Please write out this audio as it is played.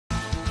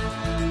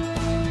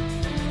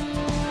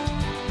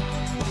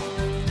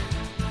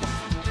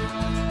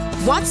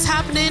What's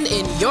happening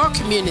in your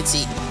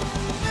community?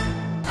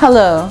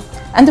 Hello,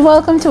 and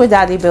welcome to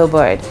Wadadli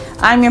Billboard.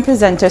 I'm your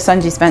presenter,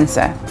 Sanji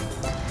Spencer.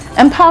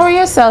 Empower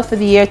yourself for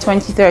the year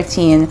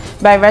 2013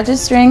 by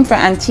registering for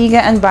Antigua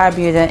and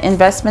Barbuda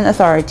Investment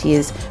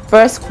Authority's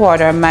first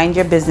quarter Mind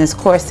Your Business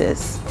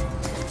courses.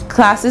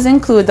 Classes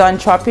include the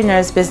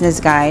Entrepreneur's Business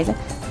Guide,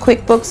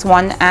 QuickBooks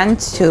 1 and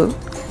 2,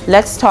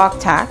 Let's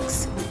Talk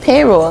Tax,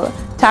 Payroll,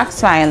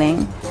 Tax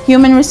Filing,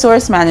 Human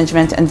Resource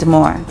Management, and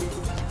more.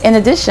 In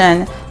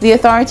addition, the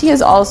authority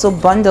has also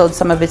bundled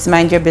some of its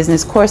Mind Your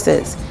Business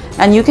courses,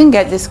 and you can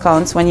get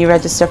discounts when you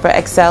register for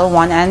Excel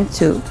 1 and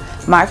 2,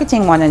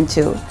 Marketing 1 and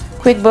 2,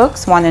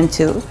 QuickBooks 1 and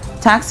 2,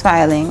 Tax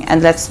Filing,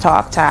 and Let's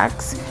Talk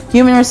Tax,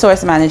 Human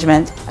Resource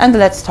Management, and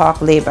Let's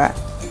Talk Labor.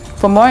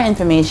 For more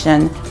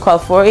information, call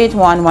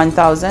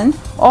 481-1000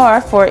 or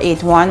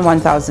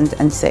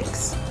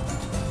 481-1006.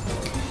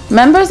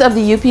 Members of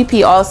the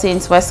UPP All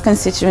Saints West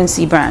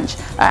Constituency Branch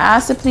are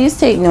asked to please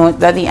take note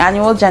that the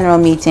annual general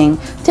meeting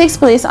takes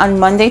place on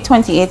Monday,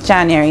 28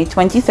 January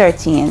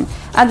 2013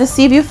 at the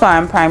Seaview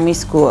Farm Primary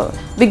School,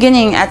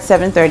 beginning at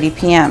 7:30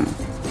 p.m.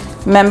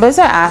 Members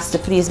are asked to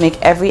please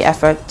make every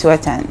effort to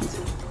attend.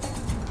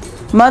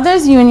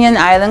 Mothers Union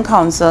Island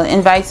Council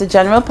invites the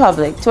general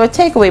public to a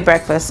takeaway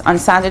breakfast on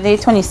Saturday,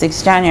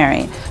 26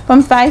 January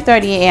from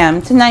 5:30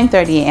 a.m. to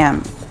 9:30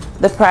 a.m.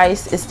 The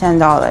price is $10.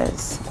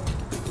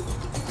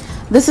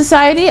 The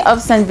Society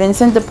of St.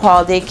 Vincent de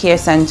Paul Day Care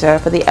Center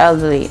for the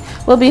Elderly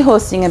will be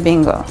hosting a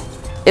bingo.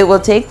 It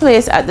will take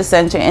place at the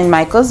center in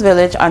Michael's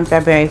Village on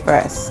February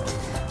 1st.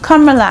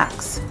 Come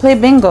relax, play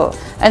bingo,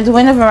 and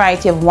win a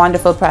variety of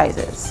wonderful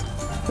prizes.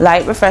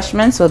 Light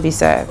refreshments will be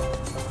served.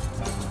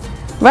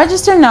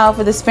 Register now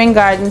for the Spring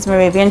Gardens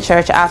Moravian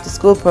Church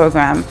after-school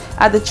program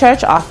at the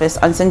church office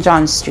on St.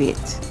 John Street.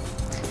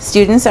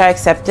 Students are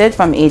accepted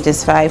from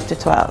ages 5 to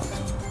 12.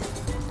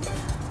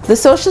 The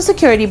Social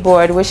Security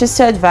Board wishes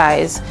to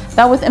advise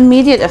that with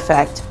immediate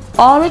effect,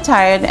 all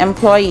retired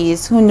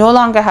employees who no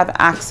longer have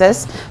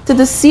access to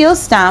the seal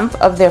stamp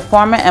of their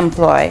former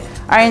employer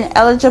are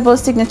ineligible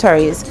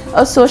signatories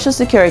of Social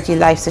Security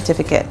life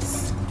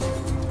certificates.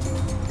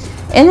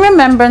 In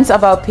remembrance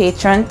of our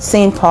patron,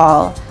 St.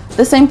 Paul,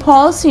 the St.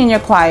 Paul Senior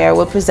Choir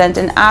will present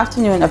an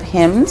afternoon of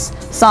hymns,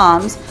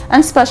 psalms,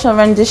 and special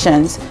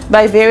renditions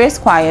by various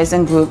choirs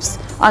and groups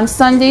on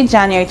Sunday,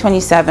 January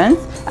 27th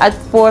at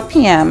 4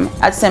 p.m.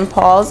 at St.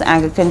 Paul's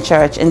Anglican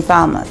Church in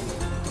Falmouth.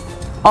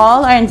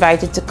 All are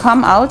invited to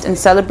come out and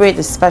celebrate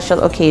this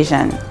special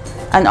occasion.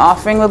 An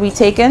offering will be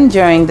taken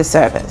during the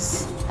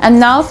service. And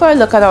now for a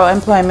look at our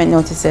employment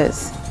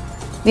notices.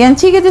 The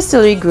Antigua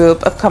Distillery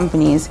Group of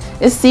Companies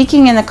is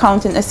seeking an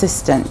accountant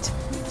assistant.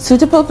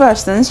 Suitable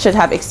persons should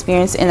have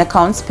experience in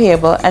accounts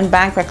payable and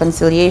bank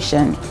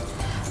reconciliation.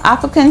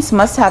 Applicants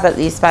must have at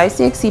least 5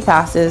 CXC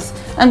passes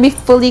and be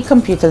fully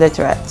computer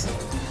literate.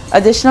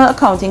 Additional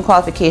accounting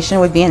qualification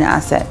would be an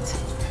asset.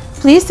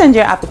 Please send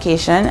your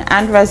application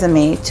and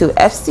resume to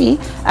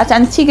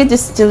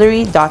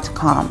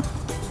fc@antiguadistillery.com.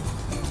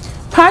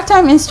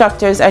 Part-time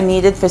instructors are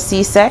needed for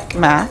CSEC,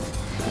 Math,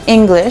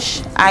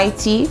 English,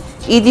 IT,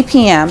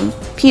 EDPM,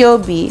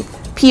 POB,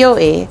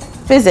 POA,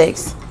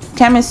 Physics,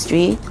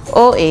 Chemistry,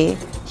 OA,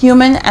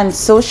 Human and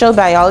Social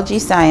Biology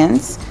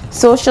Science,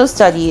 Social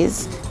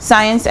Studies,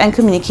 Science and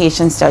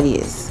Communication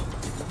Studies.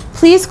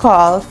 Please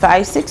call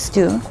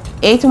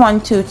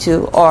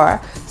 562-8122 or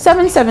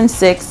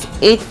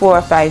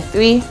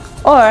 776-8453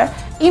 or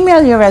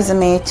email your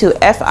resume to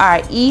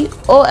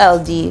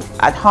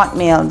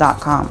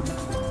freold@hotmail.com.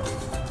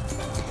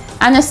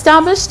 An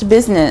established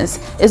business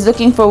is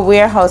looking for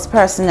warehouse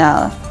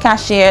personnel,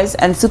 cashiers,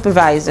 and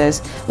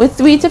supervisors with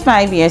 3 to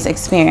 5 years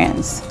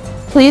experience.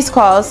 Please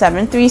call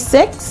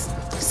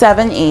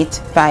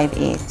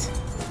 736-7858.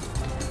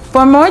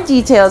 For more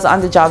details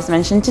on the jobs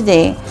mentioned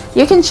today,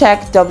 you can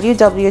check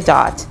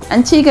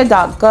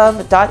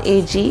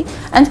www.antigua.gov.ag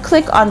and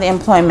click on the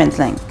employment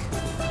link.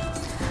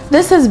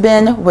 This has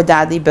been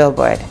Wadadli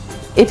Billboard.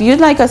 If you'd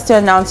like us to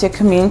announce your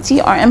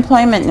community or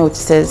employment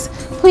notices,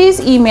 please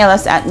email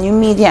us at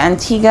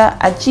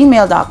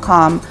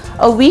newmediaantigua@gmail.com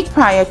a week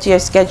prior to your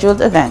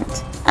scheduled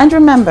event. And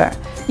remember,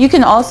 you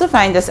can also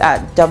find us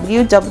at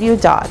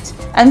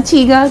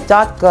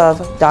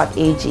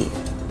www.antigua.gov.ag.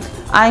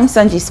 I'm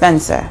Sanji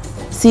Spencer.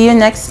 See you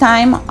next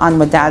time on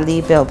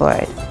Wadadli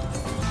Billboard.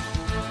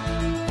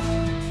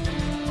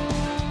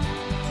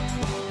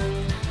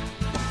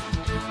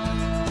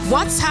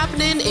 What's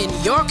happening in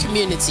your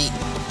community?